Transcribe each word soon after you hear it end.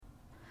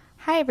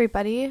Hi,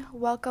 everybody.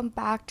 Welcome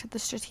back to the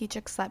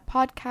Strategic Slut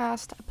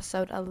Podcast,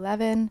 episode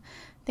 11.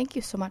 Thank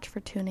you so much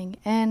for tuning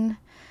in.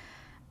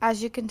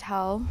 As you can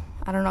tell,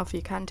 I don't know if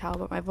you can tell,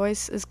 but my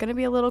voice is going to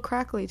be a little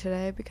crackly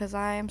today because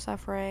I am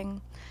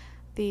suffering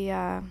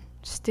the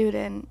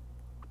student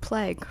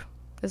plague,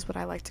 is what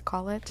I like to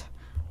call it,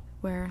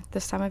 where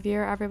this time of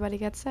year everybody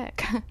gets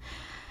sick.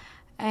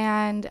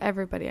 And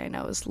everybody I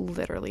know is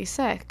literally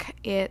sick.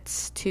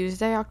 It's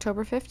Tuesday,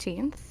 October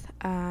 15th.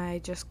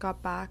 I just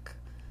got back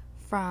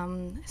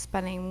from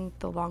spending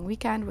the long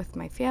weekend with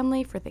my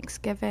family for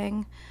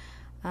Thanksgiving.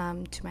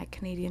 To my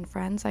Canadian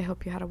friends, I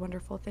hope you had a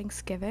wonderful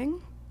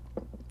Thanksgiving.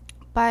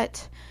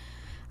 But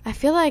I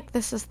feel like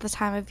this is the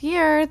time of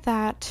year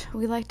that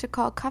we like to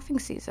call cuffing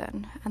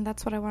season, and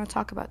that's what I want to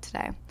talk about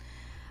today.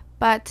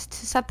 But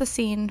to set the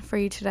scene for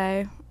you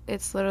today,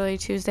 it's literally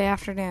Tuesday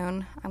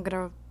afternoon. I'm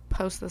going to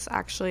post this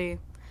actually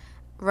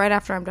right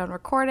after I'm done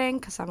recording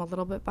because I'm a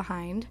little bit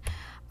behind.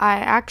 I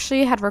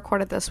actually had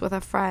recorded this with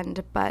a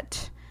friend,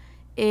 but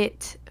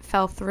it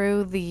fell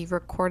through. The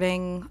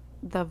recording,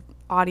 the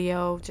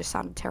audio just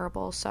sounded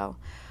terrible, so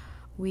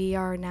we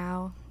are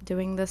now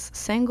doing this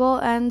single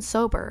and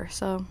sober,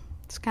 so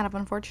it's kind of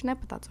unfortunate,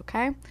 but that's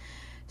okay.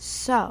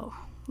 So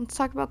let's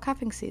talk about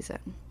cuffing season.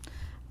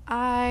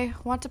 I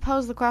want to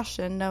pose the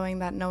question, knowing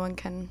that no one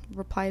can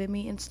reply to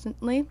me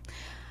instantly.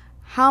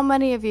 How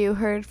many of you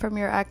heard from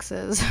your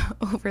exes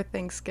over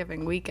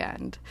Thanksgiving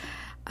weekend?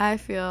 I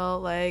feel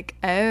like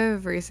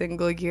every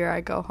single year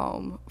I go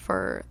home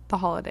for the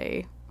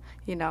holiday,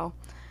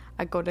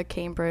 I go to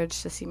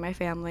Cambridge to see my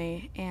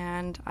family,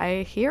 and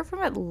I hear from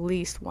at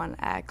least one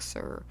ex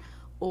or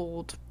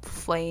old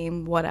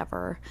flame,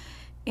 whatever.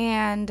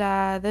 And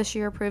this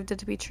year proved it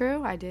to be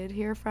true. I did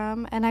hear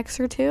from an ex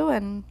or two,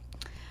 and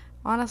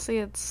honestly,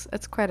 it's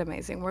quite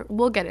amazing.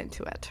 We'll get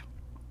into it.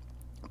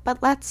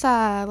 But let's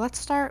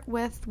start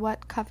with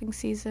what cuffing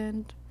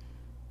season,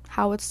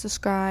 how it's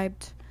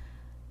described,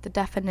 the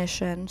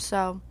definition.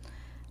 So,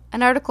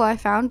 an article I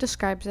found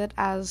describes it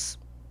as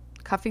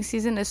cuffing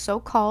season is so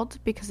called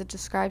because it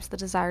describes the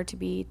desire to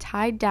be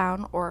tied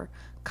down or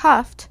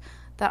cuffed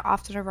that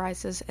often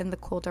arises in the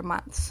colder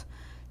months.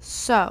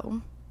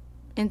 So,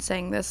 in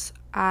saying this,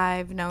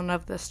 I've known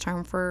of this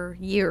term for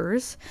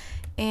years,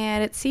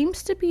 and it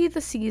seems to be the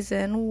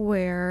season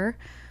where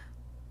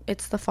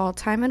it's the fall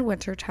time and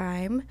winter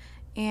time,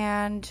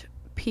 and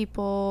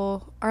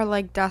people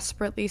are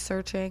desperately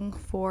searching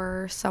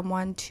for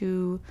someone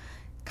to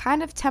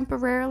kind of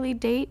temporarily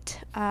date.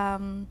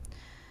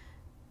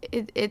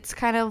 It's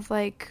kind of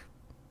like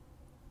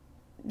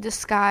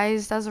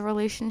disguised as a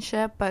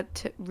relationship,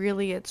 but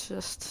really it's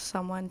just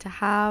someone to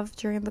have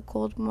during the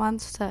cold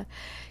months to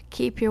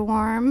keep you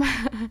warm.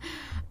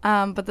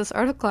 But this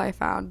article I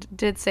found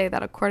did say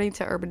that according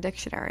to Urban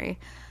Dictionary,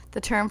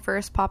 the term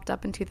first popped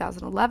up in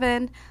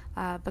 2011.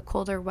 The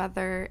colder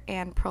weather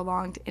and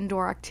prolonged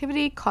indoor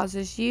activity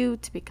causes you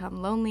to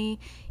become lonely.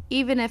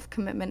 Even if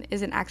commitment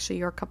isn't actually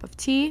your cup of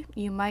tea,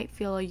 you might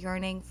feel a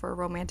yearning for a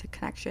romantic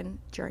connection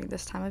during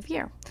this time of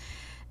year.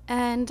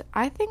 And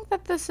I think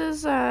that this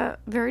is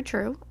very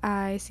true.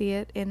 I see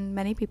it in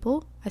many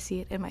people. I see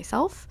it in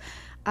myself.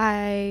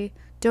 I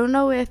don't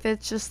know if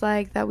it's just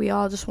like that we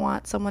all just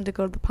want someone to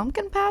go to the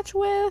pumpkin patch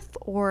with,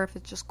 or if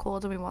it's just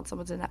cold and we want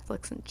someone to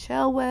Netflix and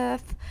chill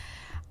with.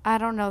 I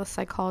don't know the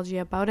psychology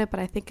about it, but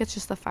I think it's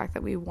just the fact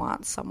that we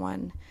want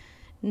someone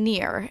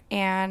near.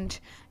 And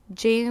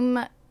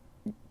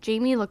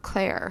Jamie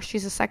LeClaire,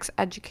 she's a sex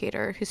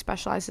educator who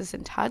specializes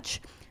in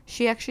touch.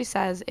 She actually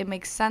says it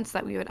makes sense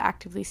that we would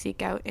actively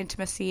seek out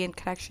intimacy and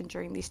connection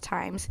during these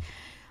times.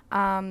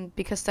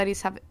 Because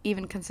studies have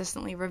even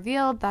consistently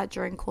revealed that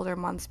during colder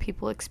months,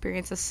 people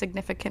experience a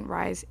significant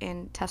rise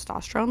in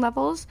testosterone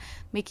levels,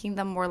 making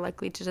them more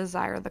likely to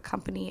desire the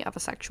company of a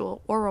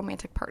sexual or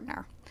romantic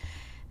partner.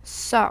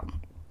 So,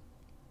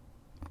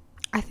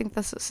 I think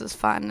this is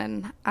fun,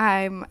 and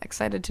I'm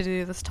excited to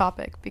do this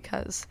topic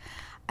because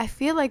I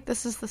feel like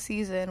this is the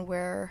season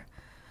where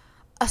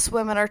us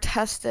women are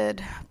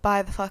tested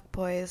by the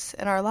fuckboys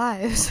in our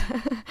lives.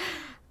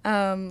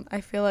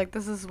 I feel like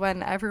this is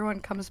when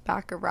everyone comes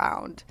back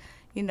around.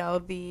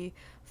 The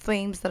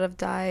flames that have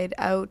died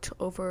out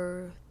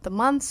over the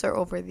months or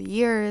over the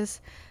years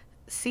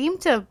seem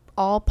to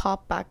all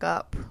pop back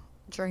up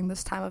during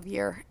this time of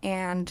year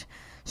and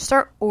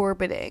start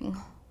orbiting.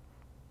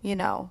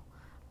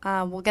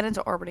 We'll get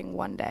into orbiting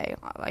one day,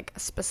 like a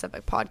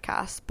specific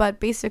podcast. But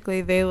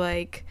basically, they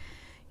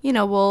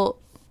will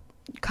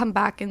come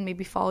back and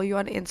maybe follow you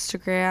on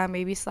Instagram,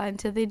 maybe slide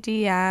into the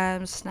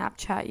DMs,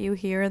 Snapchat you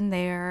here and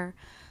there,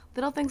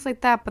 little things like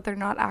that, but they're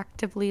not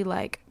actively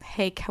like,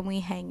 hey, can we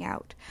hang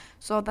out?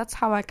 So that's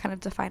how I kind of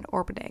define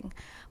orbiting.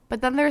 But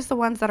then there's the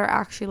ones that are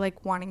actually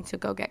like wanting to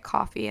go get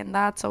coffee, and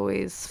that's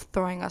always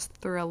throwing us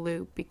through a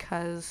loop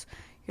because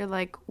you're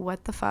like,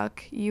 what the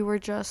fuck? You were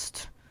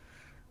just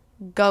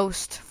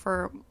ghost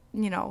for,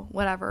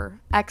 whatever,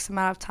 X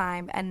amount of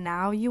time, and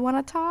now you want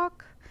to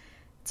talk?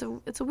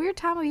 It's a weird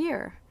time of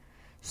year.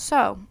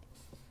 So,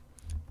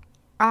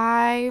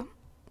 I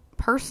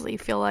personally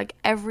feel like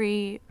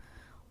every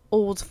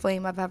old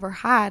flame I've ever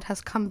had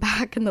has come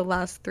back in the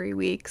last 3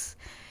 weeks.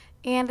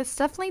 And it's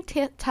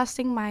definitely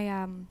testing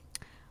my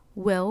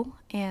will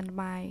and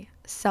my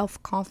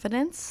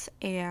self-confidence,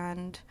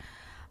 and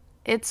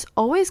it's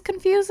always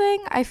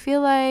confusing. I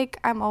feel like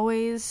I'm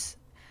always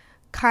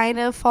kind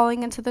of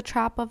falling into the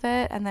trap of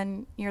it, and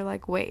then you're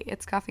like, wait,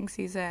 it's cuffing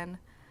season,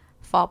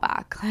 fall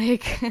back.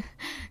 Like,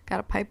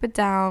 gotta pipe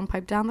down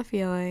the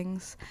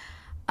feelings.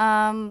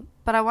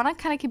 But I want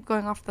to kind of keep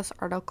going off this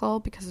article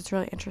because it's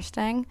really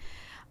interesting.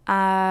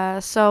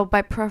 So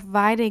by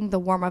providing the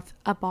warmth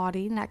of a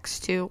body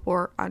next to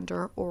or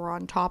under or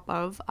on top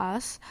of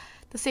us,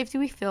 the safety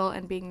we feel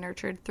and being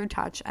nurtured through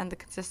touch and the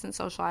consistent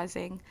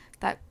socializing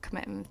that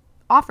commitment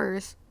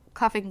offers,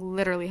 cuffing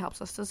literally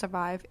helps us to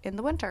survive in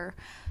the winter.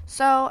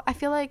 So I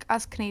feel like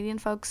us Canadian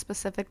folks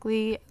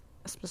specifically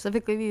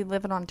we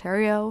live in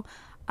Ontario,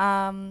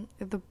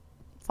 the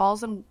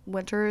falls and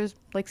winters,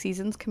 like,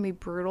 seasons can be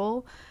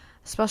brutal,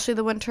 especially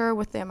the winter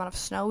with the amount of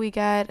snow we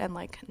get and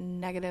like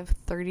negative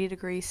 30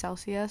 degrees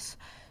Celsius.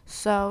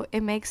 So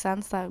it makes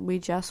sense that we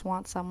just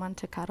want someone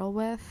to cuddle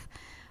with,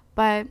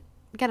 but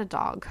get a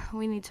dog.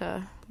 We need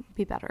to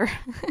be better.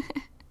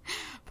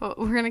 But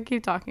we're going to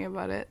keep talking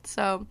about it.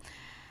 So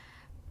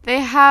they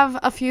have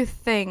a few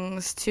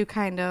things to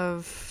kind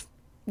of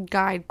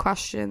guide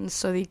questions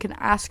so that you can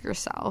ask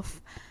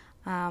yourself,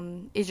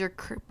 is your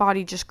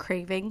body just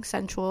craving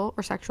sensual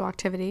or sexual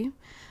activity?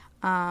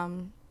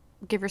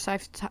 Give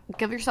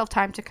yourself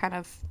time to kind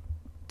of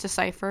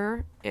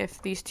decipher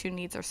if these two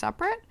needs are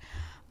separate,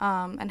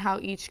 and how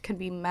each can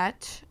be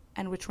met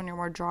and which one you're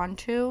more drawn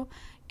to.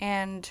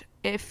 And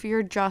if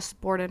you're just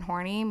bored and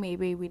horny,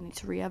 maybe we need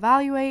to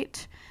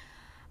reevaluate.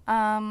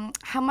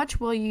 How much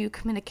will you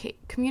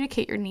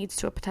communicate your needs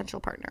to a potential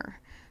partner?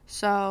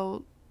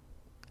 So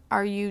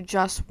are you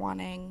just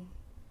wanting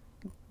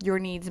your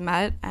needs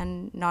met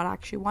and not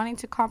actually wanting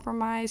to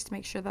compromise to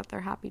make sure that they're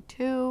happy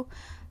too?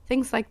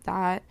 Things like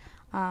that.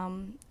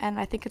 And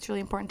I think it's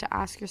really important to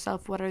ask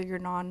yourself, what are your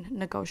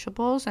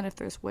non-negotiables, and if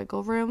there's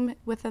wiggle room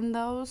within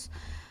those.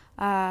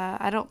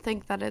 I don't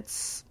think that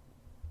it's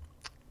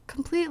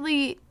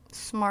completely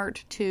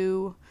smart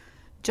to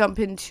jump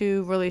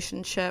into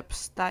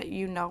relationships that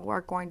you know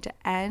are going to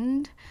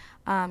end.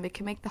 It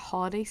can make the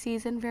holiday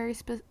season very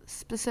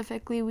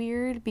specifically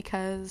weird,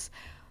 because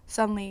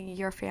suddenly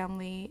your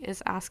family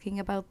is asking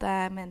about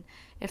them, and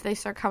if they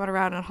start coming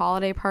around at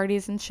holiday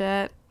parties and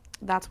shit,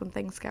 that's when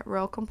things get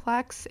real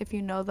complex. If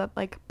you know that,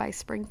 like, by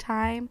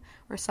springtime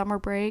or summer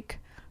break,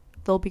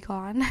 they'll be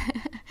gone.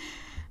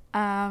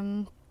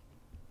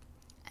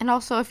 And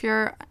also, if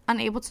you're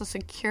unable to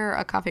secure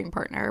a cuffing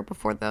partner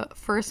before the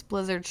first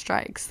blizzard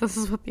strikes, this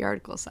is what the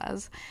article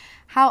says,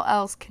 how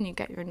else can you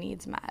get your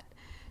needs met?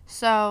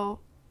 So,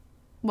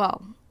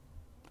 well,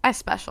 I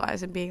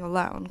specialize in being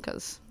alone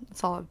because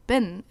that's all I've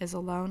been is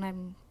alone.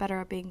 I'm better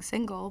at being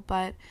single,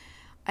 but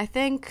I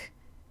think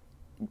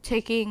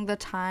taking the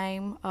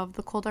time of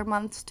the colder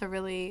months to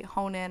really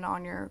hone in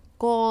on your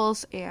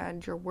goals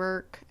and your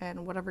work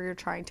and whatever you're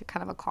trying to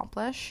kind of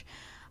accomplish.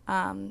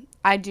 I'm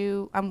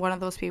one of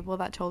those people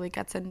that totally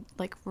gets in,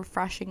 like,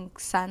 refreshing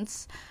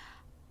sense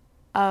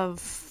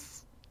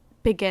of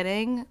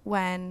beginning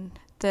when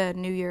the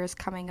new year is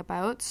coming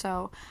about.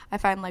 So I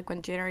find, like,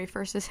 when January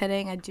 1st is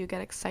hitting, I do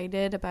get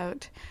excited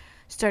about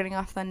starting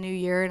off the new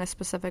year in a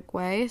specific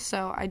way.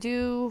 So I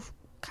do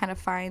kind of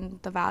find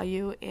the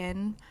value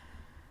in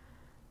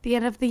the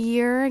end of the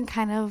year and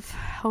kind of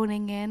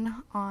honing in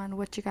on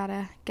what you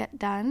gotta get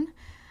done.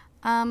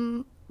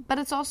 But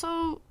it's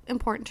also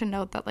important to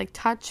note that, like,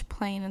 touch,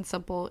 plain and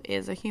simple,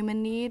 is a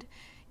human need,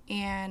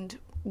 and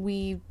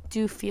we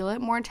do feel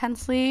it more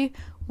intensely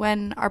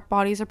when our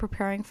bodies are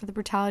preparing for the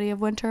brutality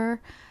of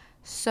winter.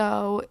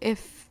 So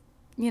if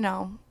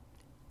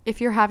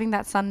you're having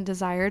that sudden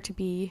desire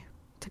to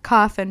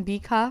cuff and be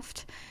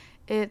cuffed,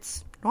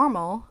 it's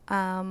normal.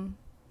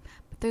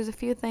 But there's a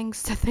few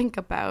things to think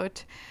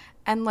about.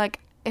 And, like,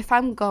 if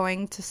I'm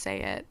going to say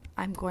it,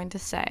 I'm going to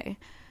say,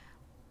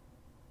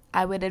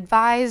 I would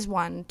advise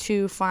one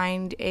to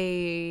find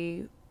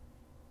a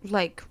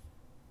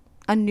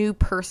new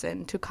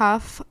person to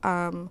cuff.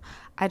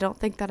 I don't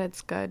think that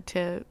it's good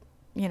to,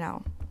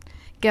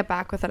 get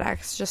back with an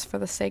ex just for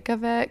the sake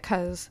of it,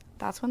 because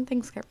that's when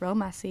things get real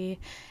messy.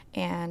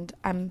 And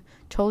I'm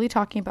totally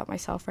talking about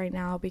myself right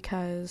now,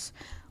 because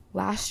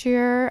last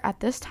year at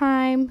this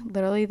time,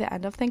 literally the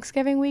end of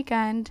Thanksgiving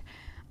weekend,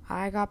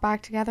 I got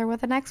back together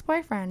with an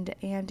ex-boyfriend,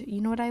 and you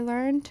know what I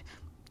learned?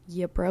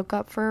 You broke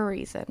up for a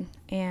reason.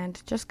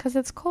 And just because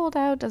it's cold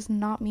out does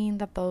not mean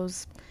that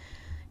those,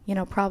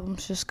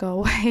 problems just go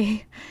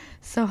away.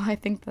 So I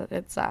think that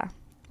it's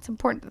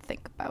important to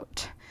think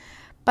about.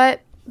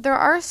 But there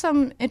are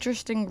some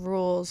interesting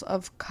rules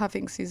of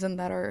cuffing season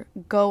that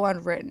go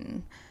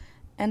unwritten.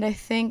 And I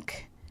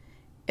think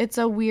it's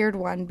a weird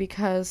one,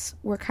 because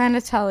we're kind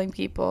of telling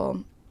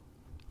people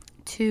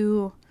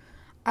to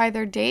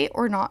either date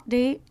or not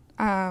date.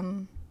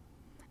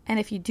 And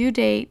if you do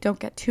date, don't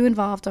get too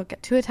involved, don't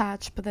get too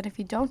attached. But then if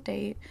you don't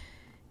date,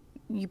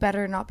 you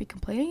better not be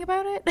complaining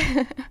about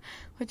it,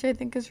 which I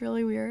think is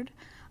really weird.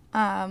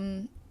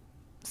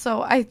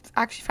 So I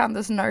actually found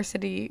this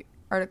Narcity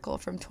article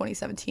from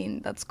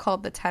 2017 that's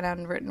called The 10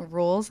 Unwritten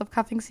Rules of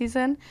Cuffing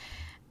Season.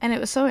 And it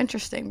was so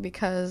interesting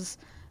because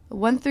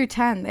 1 through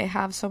 10, they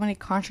have so many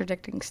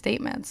contradicting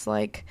statements.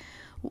 Like,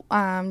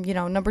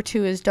 number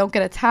 2 is don't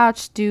get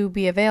attached, do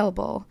be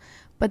available.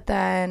 But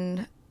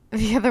then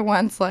the other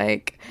one's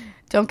like,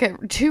 don't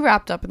get too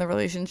wrapped up in the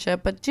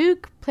relationship, but do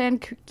plan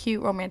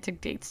cute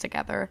romantic dates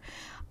together.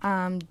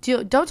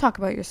 Don't talk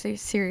about your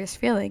serious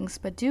feelings,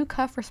 but do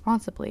cuff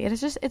responsibly. And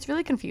it's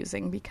really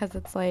confusing because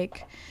it's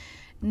like,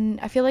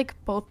 I feel like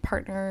both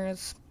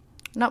partners,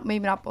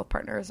 maybe not both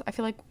partners, I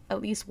feel like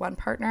at least one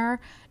partner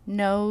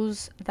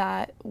knows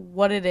that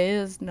what it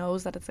is,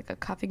 knows that it's like a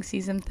cuffing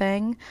season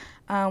thing,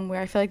 where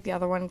I feel like the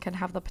other one can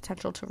have the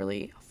potential to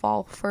really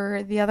fall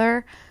for the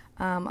other.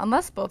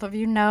 Unless both of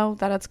you know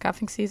that it's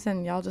cuffing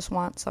season, y'all just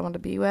want someone to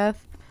be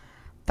with,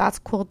 that's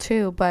cool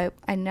too. But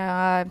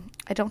I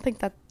don't think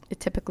that it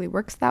typically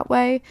works that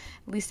way,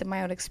 at least in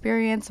my own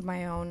experience, in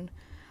my own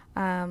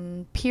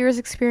peers'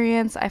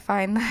 experience. I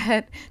find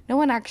that no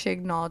one actually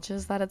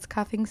acknowledges that it's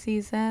cuffing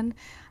season,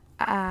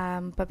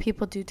 but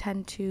people do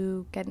tend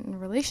to get in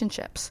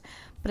relationships.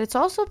 But it's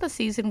also the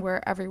season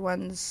where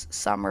everyone's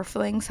summer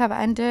flings have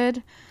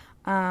ended.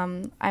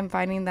 I'm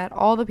finding that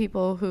all the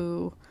people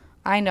who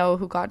I know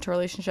who got into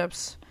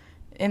relationships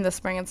in the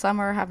spring and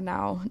summer have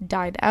now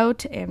died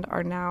out and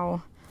are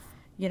now,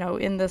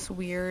 in this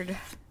weird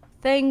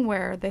thing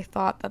where they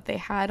thought that they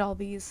had all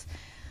these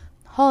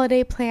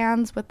holiday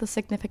plans with the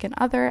significant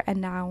other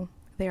and now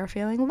they are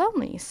feeling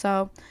lonely.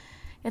 So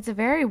it's a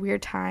very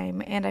weird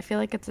time, and I feel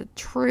like it's a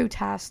true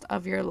test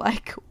of your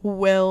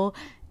will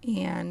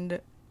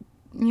and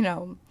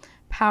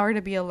power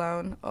to be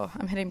alone. Oh,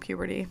 I'm hitting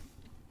puberty.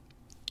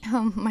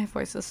 My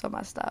voice is so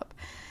messed up.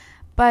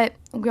 But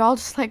we all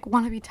just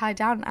want to be tied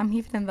down. I'm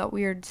even in that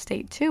weird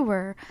state too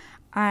where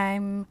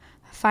I'm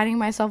finding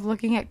myself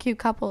looking at cute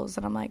couples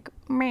and I'm like,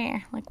 meh,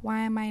 why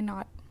am I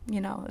not,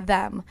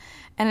 them?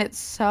 And it's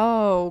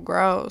so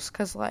gross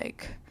because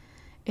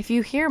if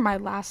you hear my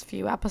last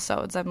few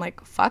episodes, I'm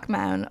like, fuck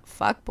men,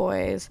 fuck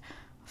boys,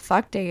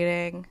 fuck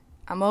dating,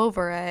 I'm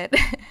over it.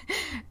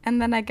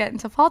 And then I get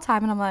into fall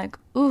time and I'm like,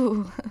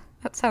 ooh,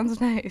 that sounds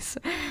nice.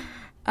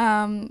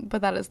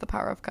 But that is the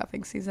power of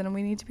cuffing season and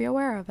we need to be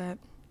aware of it.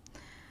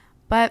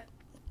 But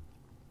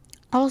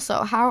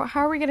also, how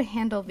are we going to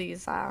handle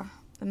these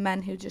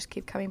men who just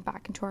keep coming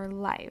back into our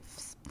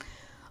lives?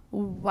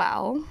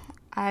 Well,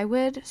 I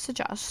would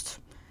suggest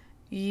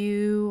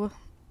I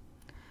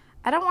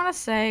don't want to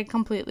say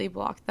completely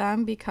block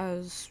them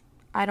because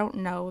I don't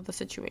know the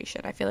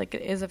situation. I feel like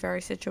it is a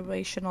very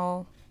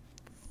situational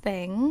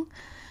thing,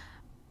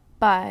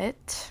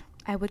 but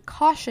I would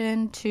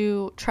caution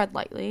to tread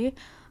lightly.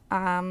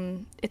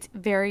 It's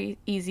very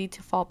easy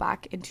to fall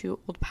back into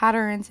old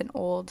patterns and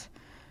old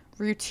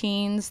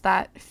routines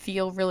that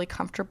feel really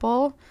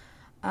comfortable.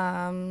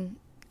 And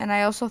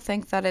I also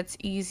think that it's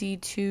easy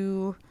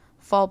to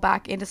fall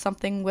back into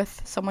something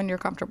with someone you're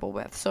comfortable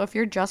with. So if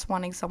you're just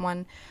wanting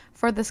someone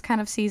for this kind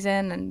of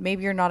season and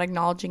maybe you're not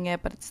acknowledging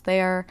it, but it's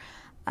there,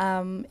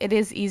 it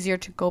is easier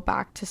to go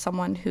back to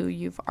someone who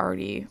you've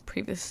already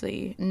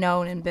previously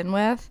known and been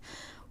with,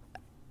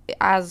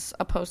 as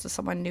opposed to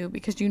someone new,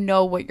 because you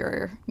know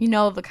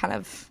the kind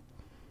of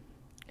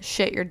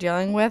shit you're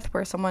dealing with,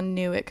 where someone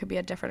new, it could be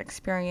a different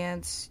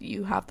experience.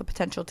 You have the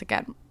potential to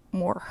get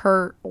more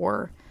hurt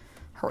or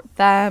hurt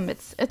them.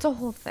 It's a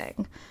whole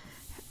thing.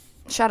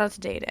 Shout out to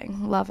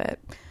dating. Love it.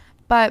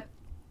 But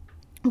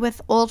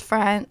with old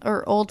flames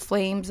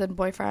and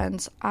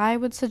boyfriends, I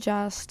would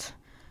suggest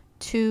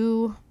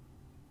to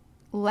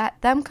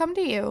let them come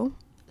to you,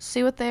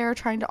 see what they are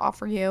trying to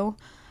offer you.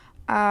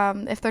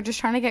 If they're just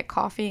trying to get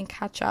coffee and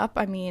catch up,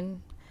 I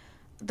mean,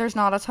 there's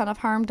not a ton of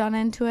harm done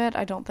into it.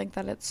 I don't think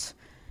that it's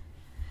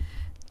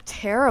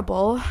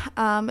terrible.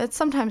 It's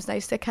sometimes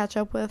nice to catch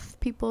up with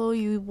people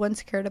you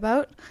once cared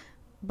about,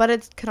 but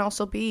it can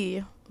also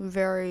be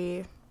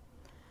very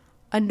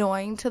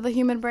annoying to the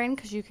human brain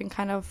because you can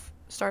kind of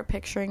start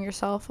picturing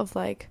yourself of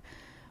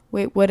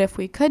wait, what if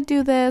we could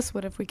do this?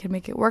 What if we could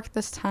make it work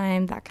this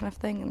time? That kind of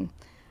thing. And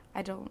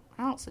I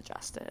don't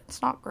suggest it.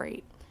 It's not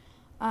great.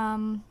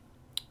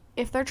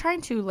 If they're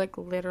trying to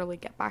literally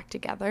get back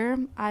together,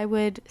 I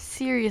would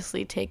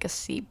seriously take a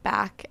seat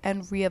back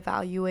and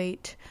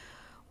reevaluate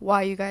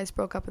why you guys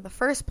broke up in the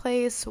first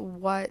place,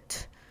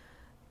 what,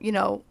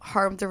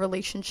 harmed the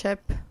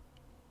relationship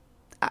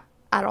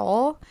at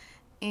all,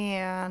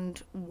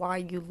 and why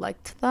you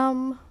liked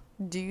them.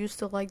 Do you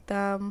still like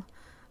them?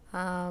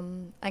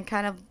 And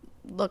kind of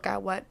look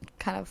at what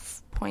kind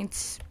of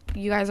points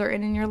you guys are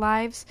in your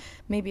lives.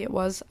 Maybe it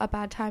was a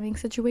bad timing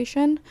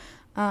situation.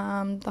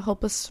 The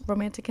hopeless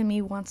romantic in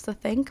me wants to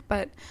think,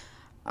 but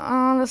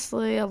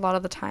honestly, a lot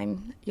of the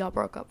time, y'all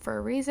broke up for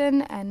a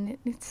reason, and it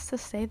needs to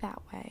stay that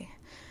way.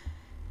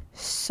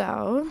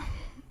 So,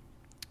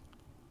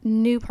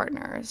 new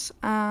partners.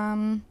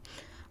 I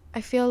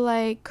feel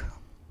like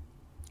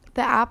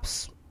the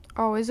apps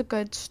are always a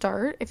good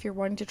start if you're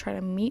wanting to try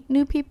to meet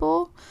new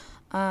people.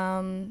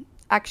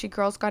 Actually,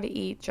 Girls Gotta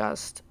Eat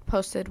just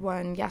posted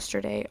one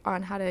yesterday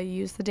on how to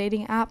use the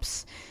dating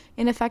apps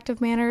in effective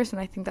manners, and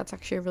I think that's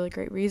actually a really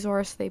great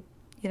resource. They,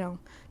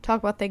 talk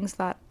about things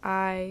that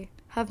I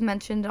have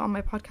mentioned on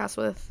my podcast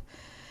with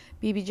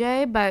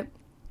BBJ, but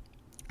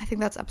I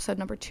think that's episode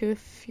number 2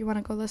 if you want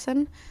to go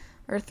listen,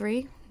 or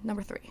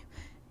number 3.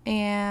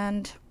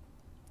 And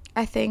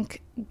I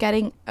think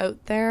getting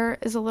out there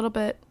is a little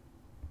bit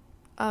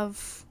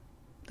of,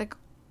 like,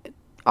 it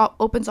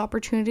opens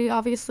opportunity,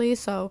 obviously,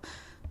 so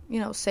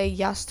say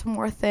yes to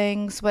more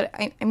things. But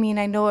I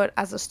know it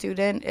as a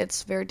student,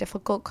 it's very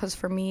difficult because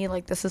for me,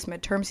 like, this is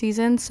midterm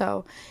season.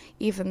 So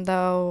even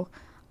though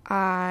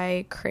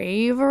I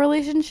crave a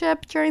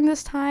relationship during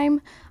this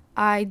time,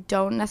 I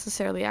don't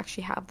necessarily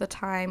actually have the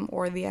time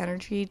or the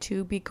energy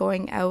to be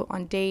going out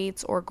on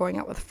dates or going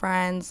out with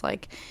friends.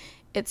 Like,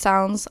 it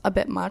sounds a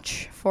bit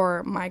much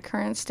for my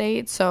current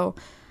state. So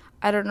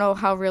I don't know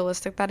how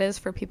realistic that is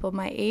for people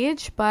my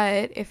age,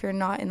 but if you're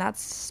not in that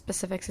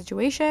specific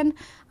situation,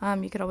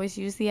 you could always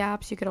use the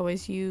apps. You could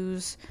always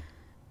use,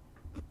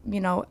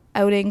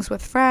 outings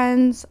with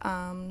friends,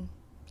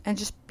 and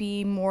just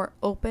be more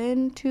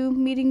open to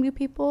meeting new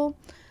people.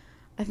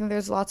 I think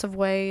there's lots of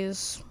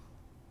ways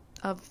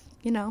of,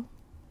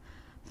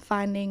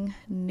 finding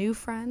new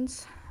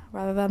friends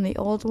rather than the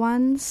old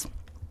ones.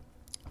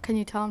 Can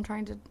you tell I'm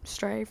trying to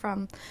stray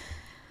from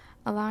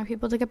allowing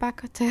people to get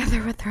back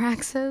together with their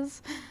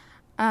exes?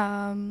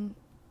 I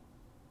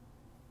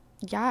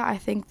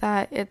think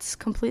that it's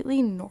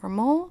completely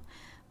normal,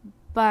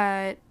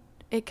 but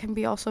it can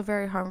be also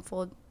very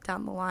harmful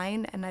down the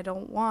line, and I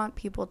don't want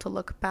people to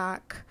look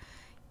back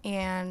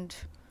and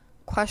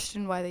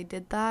question why they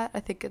did that. I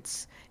think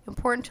it's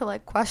important to,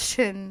 like,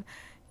 question,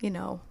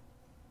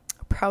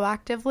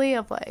 proactively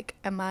of, like,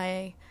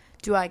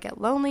 do I get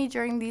lonely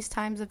during these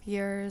times of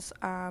years?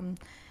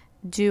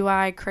 Do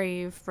I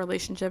crave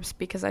relationships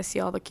because I see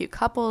all the cute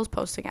couples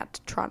posting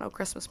at Toronto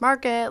Christmas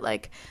market?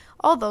 Like,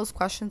 all those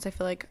questions I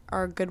feel like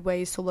are good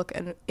ways to look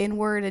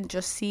inward and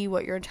just see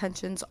what your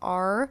intentions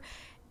are.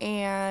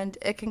 And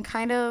it can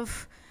kind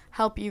of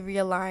help you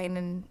realign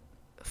and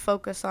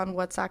focus on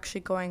what's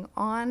actually going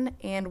on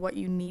and what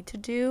you need to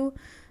do.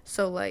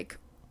 So, like,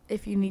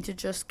 if you need to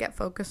just get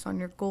focused on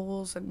your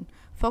goals and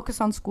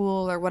focus on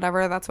school or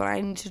whatever, that's what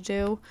I need to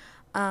do.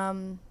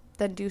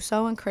 Then do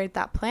so and create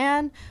that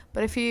plan.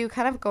 But if you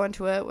kind of go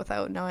into it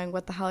without knowing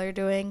what the hell you're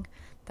doing,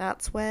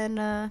 that's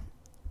when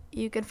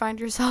you can find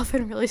yourself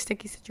in really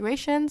sticky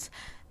situations.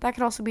 That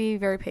can also be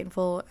very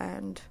painful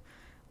and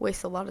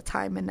waste a lot of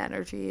time and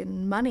energy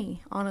and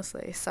money,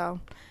 honestly.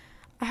 So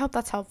I hope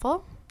that's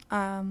helpful.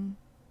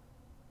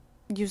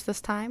 Use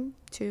this time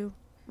to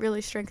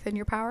really strengthen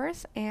your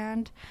powers,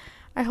 and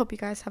I hope you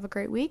guys have a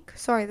great week.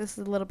 Sorry, this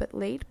is a little bit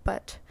late,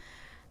 but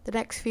the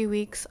next few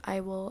weeks I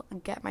will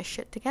get my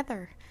shit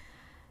together.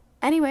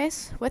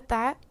 Anyways, with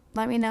that,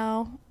 let me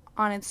know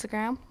on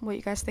Instagram what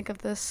you guys think of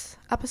this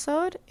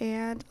episode,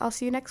 and I'll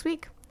see you next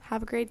week.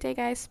 Have a great day,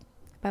 guys.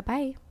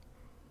 Bye-bye.